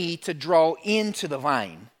me to draw into the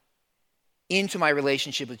vine, into my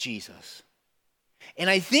relationship with Jesus. And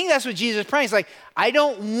I think that's what Jesus is praying. It's like, I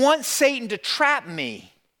don't want Satan to trap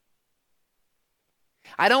me.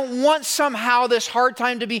 I don't want somehow this hard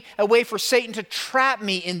time to be a way for Satan to trap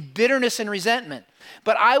me in bitterness and resentment.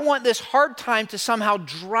 But I want this hard time to somehow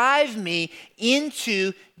drive me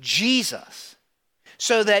into Jesus,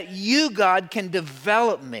 so that you, God, can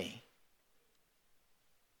develop me.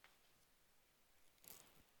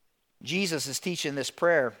 Jesus is teaching this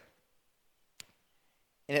prayer.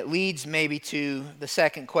 And it leads maybe to the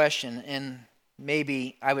second question. And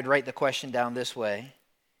maybe I would write the question down this way.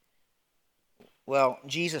 Well,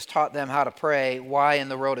 Jesus taught them how to pray. Why in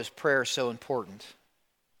the world is prayer so important?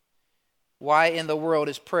 Why in the world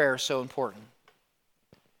is prayer so important?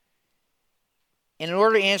 And in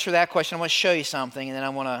order to answer that question, I want to show you something, and then I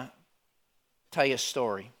want to tell you a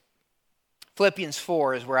story. Philippians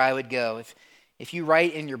 4 is where I would go. If you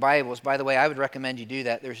write in your Bibles, by the way, I would recommend you do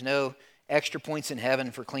that. There's no extra points in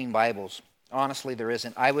heaven for clean Bibles. Honestly, there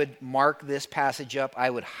isn't. I would mark this passage up.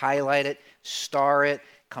 I would highlight it, star it,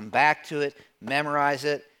 come back to it, memorize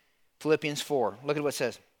it. Philippians 4. Look at what it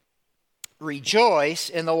says.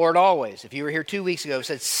 Rejoice in the Lord always. If you were here 2 weeks ago, it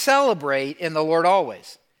said celebrate in the Lord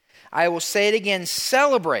always. I will say it again,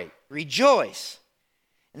 celebrate, rejoice.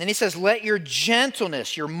 And then he says, let your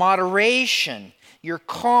gentleness, your moderation, your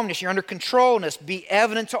calmness, your under controlness be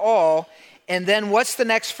evident to all. And then what's the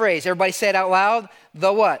next phrase? Everybody say it out loud.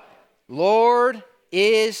 The what? Lord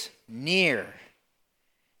is near. And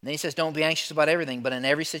then he says, don't be anxious about everything, but in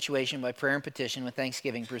every situation, by prayer and petition, with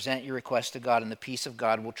thanksgiving, present your requests to God, and the peace of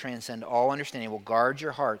God will transcend all understanding, will guard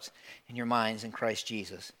your hearts and your minds in Christ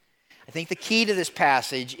Jesus. I think the key to this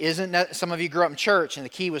passage isn't that some of you grew up in church and the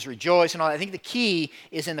key was rejoice and all that. I think the key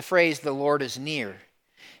is in the phrase, the Lord is near.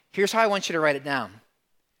 Here's how I want you to write it down.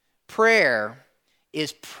 Prayer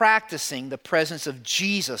is practicing the presence of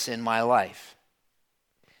Jesus in my life.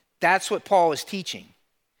 That's what Paul is teaching.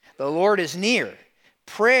 The Lord is near.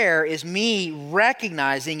 Prayer is me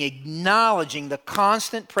recognizing, acknowledging the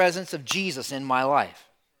constant presence of Jesus in my life.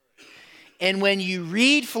 And when you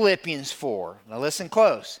read Philippians 4, now listen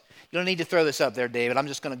close. You don't need to throw this up there, David. I'm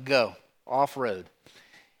just going to go off-road.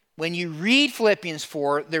 When you read Philippians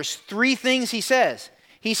 4, there's 3 things he says.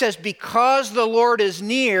 He says, because the Lord is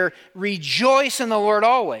near, rejoice in the Lord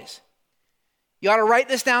always. You ought to write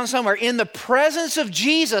this down somewhere. In the presence of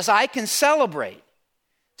Jesus, I can celebrate.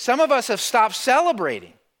 Some of us have stopped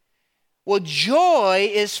celebrating. Well, joy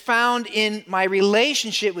is found in my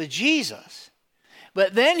relationship with Jesus.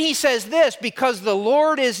 But then he says this, because the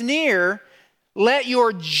Lord is near, let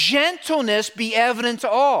your gentleness be evident to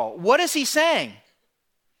all. What is he saying?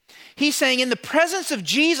 He's saying, in the presence of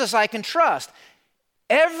Jesus, I can trust.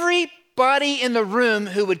 Everybody in the room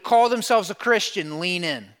who would call themselves a Christian, lean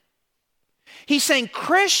in. He's saying,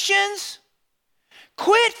 Christians,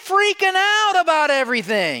 quit freaking out about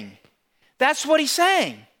everything. That's what he's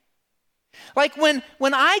saying. Like when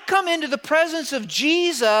I come into the presence of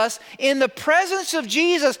Jesus, in the presence of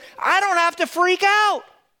Jesus, I don't have to freak out.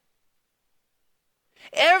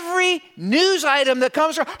 Every news item that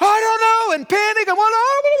comes from, I don't know, and panic, and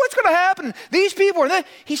what's going to happen? These people are that.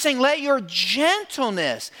 He's saying, let your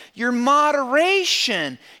gentleness, your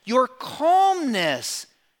moderation, your calmness.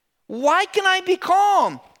 Why can I be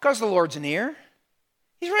calm? Because the Lord's near.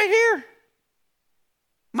 He's right here.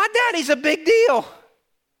 My daddy's a big deal.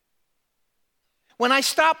 When I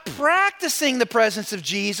stop practicing the presence of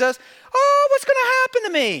Jesus, oh, what's going to happen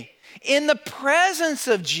to me? In the presence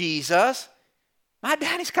of Jesus, my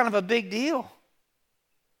daddy's kind of a big deal.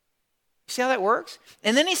 See how that works?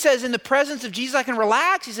 And then he says, in the presence of Jesus, I can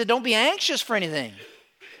relax. He said, don't be anxious for anything.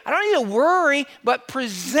 I don't need to worry, but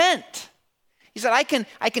present. He said,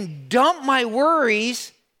 I can dump my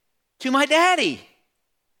worries to my daddy.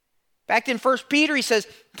 Back in 1 Peter, he says,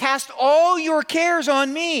 cast all your cares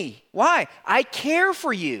on me. Why? I care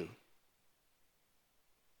for you.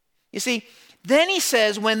 You see, then he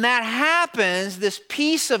says, when that happens, this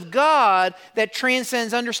peace of God that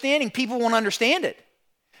transcends understanding, people won't understand it.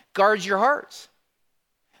 Guards your hearts.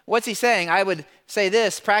 What's he saying? I would say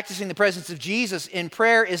this: practicing the presence of Jesus in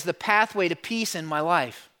prayer is the pathway to peace in my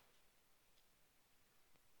life.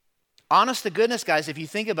 Honest to goodness, guys, if you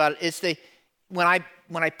think about it, it's when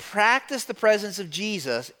I practice the presence of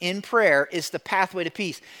Jesus in prayer, it's the pathway to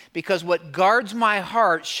peace. Because what guards my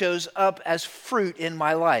heart shows up as fruit in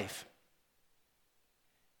my life.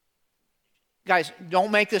 Guys,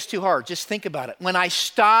 don't make this too hard. Just think about it. When I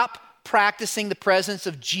stop practicing the presence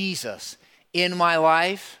of Jesus in my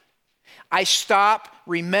life, I stop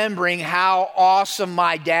remembering how awesome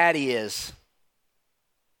my daddy is.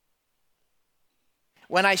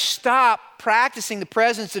 When I stop practicing the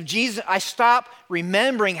presence of Jesus, I stop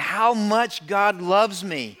remembering how much God loves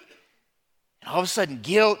me. And all of a sudden,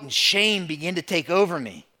 guilt and shame begin to take over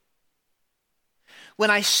me. When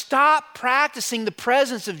I stop practicing the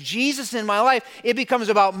presence of Jesus in my life, it becomes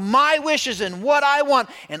about my wishes and what I want.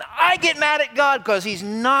 And I get mad at God because he's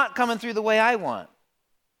not coming through the way I want.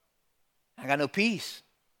 I got no peace.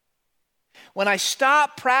 When I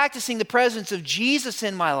stop practicing the presence of Jesus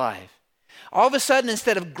in my life, all of a sudden,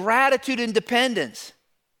 instead of gratitude and dependence,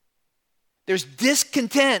 there's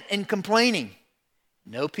discontent and complaining.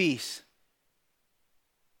 No peace.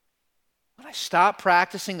 When I stop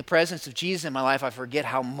practicing the presence of Jesus in my life, I forget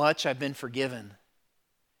how much I've been forgiven.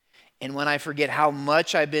 And when I forget how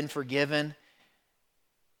much I've been forgiven,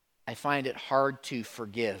 I find it hard to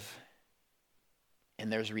forgive.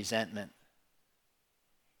 And there's resentment.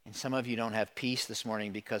 And some of you don't have peace this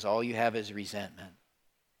morning because all you have is resentment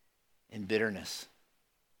and bitterness.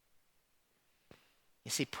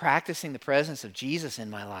 You see, practicing the presence of Jesus in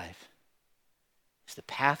my life is the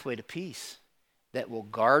pathway to peace that will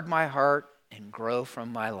guard my heart and grow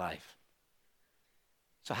from my life.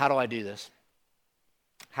 So how do I do this?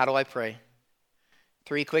 How do I pray?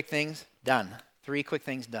 3 quick things, done. 3 quick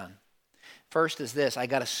things, done. First is this: I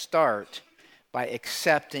got to start by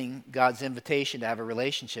accepting God's invitation to have a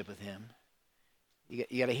relationship with him. You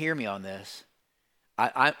got to hear me on this.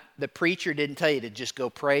 The preacher didn't tell you to just go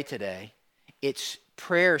pray today.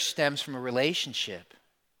 Prayer stems from a relationship.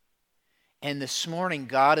 And this morning,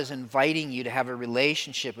 God is inviting you to have a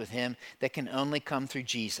relationship with him that can only come through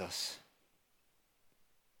Jesus.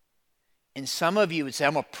 And some of you would say,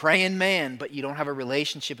 I'm a praying man, but you don't have a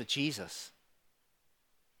relationship with Jesus.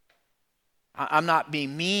 I'm not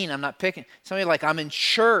being mean. I'm not picking. Some of you are like, I'm in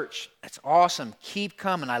church. That's awesome. Keep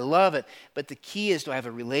coming. I love it. But the key is to have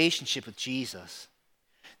a relationship with Jesus.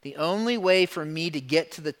 The only way for me to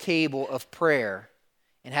get to the table of prayer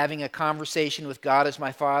and having a conversation with God as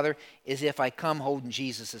my Father is if I come holding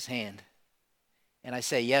Jesus' hand. And I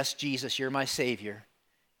say, yes, Jesus, you're my Savior.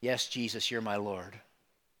 Yes, Jesus, you're my Lord.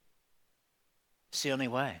 It's the only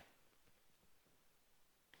way.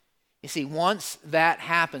 You see, once that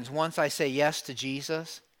happens, once I say yes to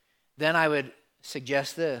Jesus, then I would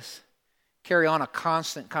suggest this: carry on a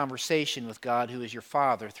constant conversation with God, who is your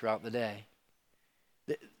Father, throughout the day.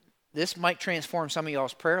 This might transform some of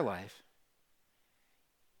y'all's prayer life.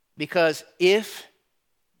 Because if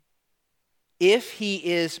he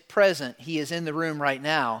is present, he is in the room right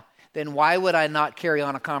now, then why would I not carry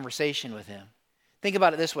on a conversation with him? Think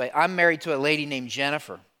about it this way. I'm married to a lady named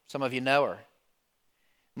Jennifer. Some of you know her.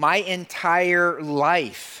 My entire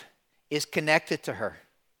life is connected to her.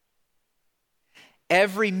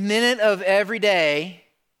 Every minute of every day,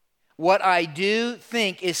 what I do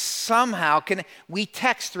think is somehow we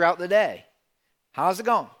text throughout the day. How's it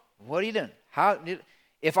going? What are you doing?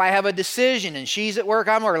 If I have a decision and she's at work,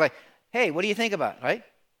 I'm like, hey, what do you think about it, right?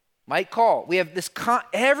 Might call. We have this,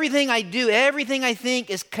 everything I do, everything I think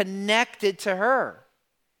is connected to her.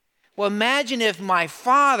 Well, imagine if my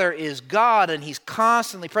Father is God and he's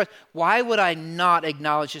constantly present. Why would I not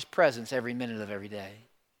acknowledge his presence every minute of every day?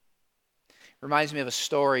 Reminds me of a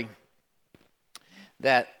story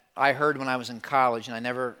that I heard when I was in college, and I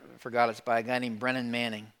never forgot. It's by a guy named Brennan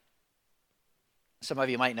Manning. Some of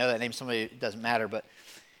you might know that name, some of you, it doesn't matter, but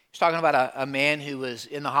he's talking about a man who was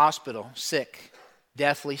in the hospital, sick,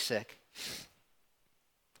 deathly sick.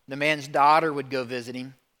 the man's daughter would go visit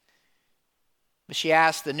him. But she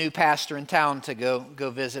asked the new pastor in town to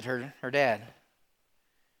go visit her dad.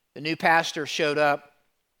 The new pastor showed up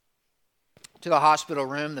to the hospital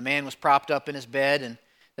room. The man was propped up in his bed, and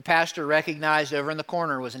the pastor recognized over in the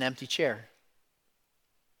corner was an empty chair.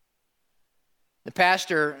 The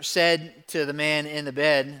pastor said to the man in the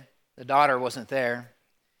bed, the daughter wasn't there,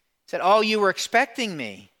 said, "Oh, you were expecting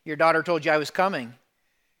me. Your daughter told you I was coming."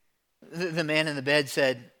 The man in the bed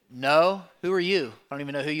said, "No, who are you? I don't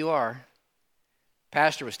even know who you are."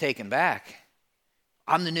 Pastor was taken back.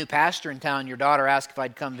 "I'm the new pastor in town. Your daughter asked if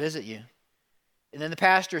I'd come visit you." And then the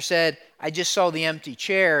pastor said, "I just saw the empty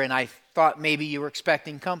chair and I thought maybe you were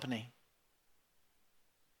expecting company."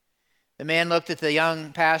 The man looked at the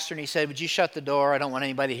young pastor and he said, "Would you shut the door? I don't want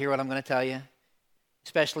anybody to hear what I'm going to tell you,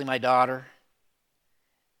 especially my daughter.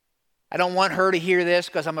 I don't want her to hear this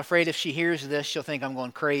because I'm afraid if she hears this, she'll think I'm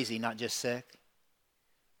going crazy, not just sick."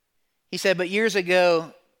 He said, "But years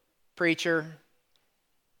ago, preacher,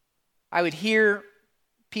 I would hear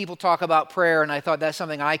people talk about prayer, and I thought that's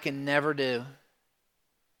something I can never do.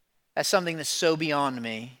 That's something that's so beyond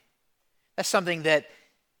me. That's something that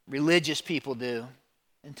religious people do."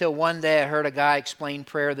 Until one day I heard a guy explain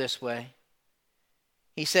prayer this way.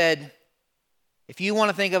 He said, "If you want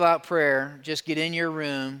to think about prayer, just get in your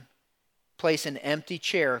room, place an empty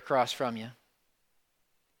chair across from you,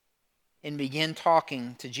 and begin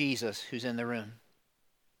talking to Jesus who's in the room."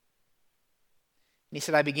 And he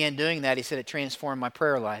said, "I began doing that." He said, "It transformed my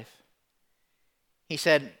prayer life." He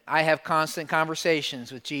said, "I have constant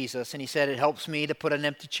conversations with Jesus." And he said, "It helps me to put an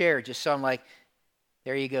empty chair just so I'm like,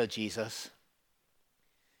 there you go, Jesus."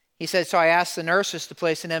 He said, "So I asked the nurses to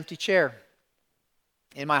place an empty chair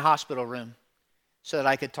in my hospital room so that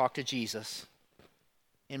I could talk to Jesus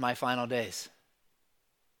in my final days."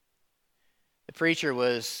 The preacher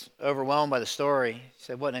was overwhelmed by the story. He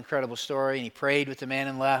said, "What an incredible story." And he prayed with the man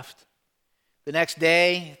and left. The next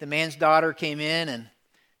day, the man's daughter came in and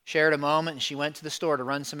shared a moment, and she went to the store to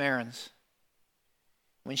run some errands.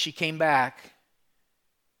 When she came back,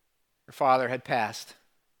 her father had passed.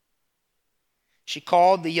 She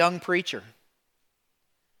called the young preacher.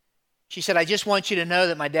 She said, "I just want you to know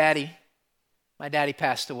that my daddy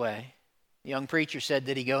passed away." The young preacher said,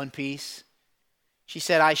 "Did he go in peace?" She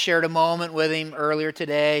said, "I shared a moment with him earlier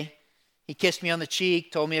today. He kissed me on the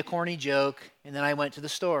cheek, told me a corny joke, and then I went to the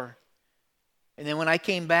store. And then when I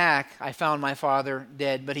came back, I found my father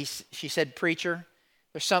dead." But she said, "Preacher,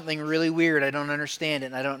 there's something really weird. I don't understand it,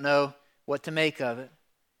 and I don't know what to make of it."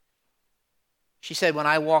 She said, "When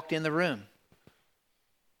I walked in the room,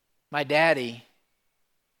 my daddy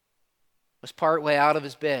was partway out of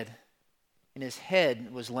his bed, and his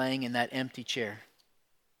head was laying in that empty chair."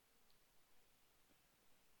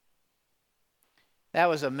 That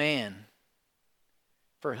was a man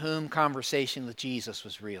for whom conversation with Jesus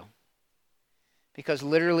was real. Because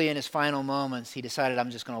literally in his final moments, he decided,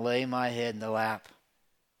 "I'm just going to lay my head in the lap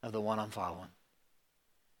of the one I'm following."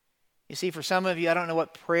 You see, for some of you, I don't know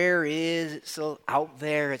what prayer is. It's so out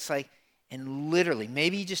there. It's like, and literally,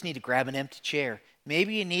 maybe you just need to grab an empty chair.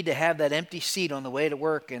 Maybe you need to have that empty seat on the way to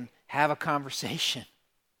work and have a conversation.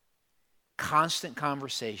 Constant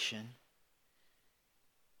conversation.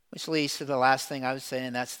 Which leads to the last thing I would say,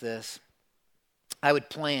 and that's this. I would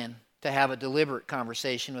plan to have a deliberate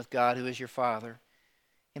conversation with God, who is your Father.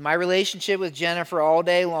 In my relationship with Jennifer all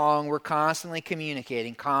day long, we're constantly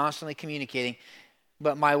communicating.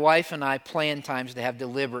 But my wife and I plan times to have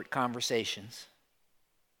deliberate conversations.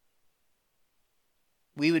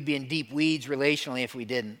 We would be in deep weeds relationally if we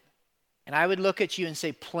didn't. And I would look at you and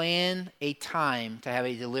say, plan a time to have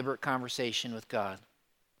a deliberate conversation with God.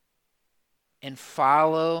 And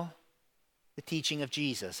follow the teaching of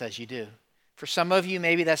Jesus as you do. For some of you,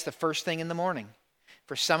 maybe that's the first thing in the morning.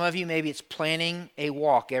 For some of you, maybe it's planning a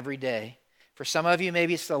walk every day. For some of you,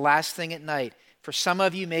 maybe it's the last thing at night. For some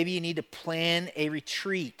of you, maybe you need to plan a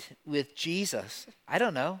retreat with Jesus. I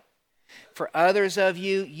don't know. For others of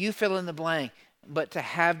you, you fill in the blank. But to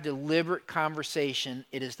have deliberate conversation,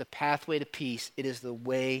 it is the pathway to peace. It is the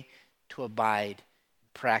way to abide,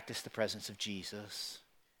 practice the presence of Jesus.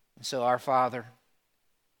 And so, our Father,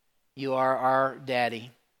 you are our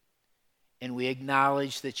daddy. And we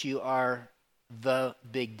acknowledge that you are the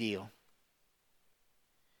big deal.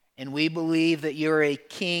 And we believe that you're a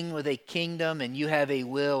king with a kingdom and you have a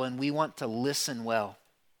will, and we want to listen well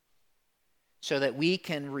so that we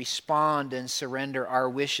can respond and surrender our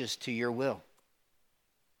wishes to your will.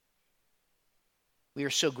 We are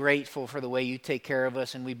so grateful for the way you take care of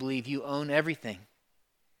us, and we believe you own everything.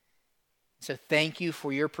 So thank you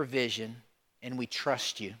for your provision, and we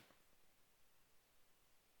trust you.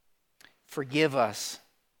 Forgive us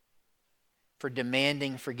for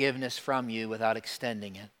demanding forgiveness from you without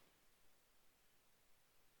extending it.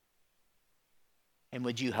 And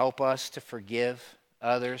would you help us to forgive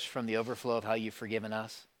others from the overflow of how you've forgiven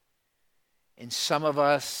us? And some of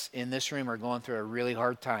us in this room are going through a really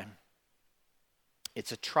hard time.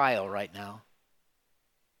 It's a trial right now.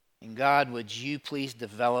 And God, would you please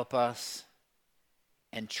develop us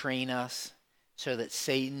and train us so that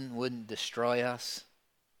Satan wouldn't destroy us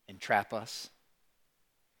and trap us?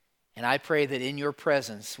 And I pray that in your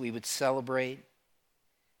presence we would celebrate,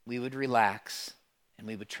 we would relax, and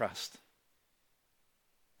we would trust.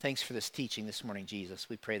 Thanks for this teaching this morning, Jesus.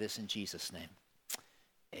 We pray this in Jesus' name.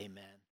 Amen.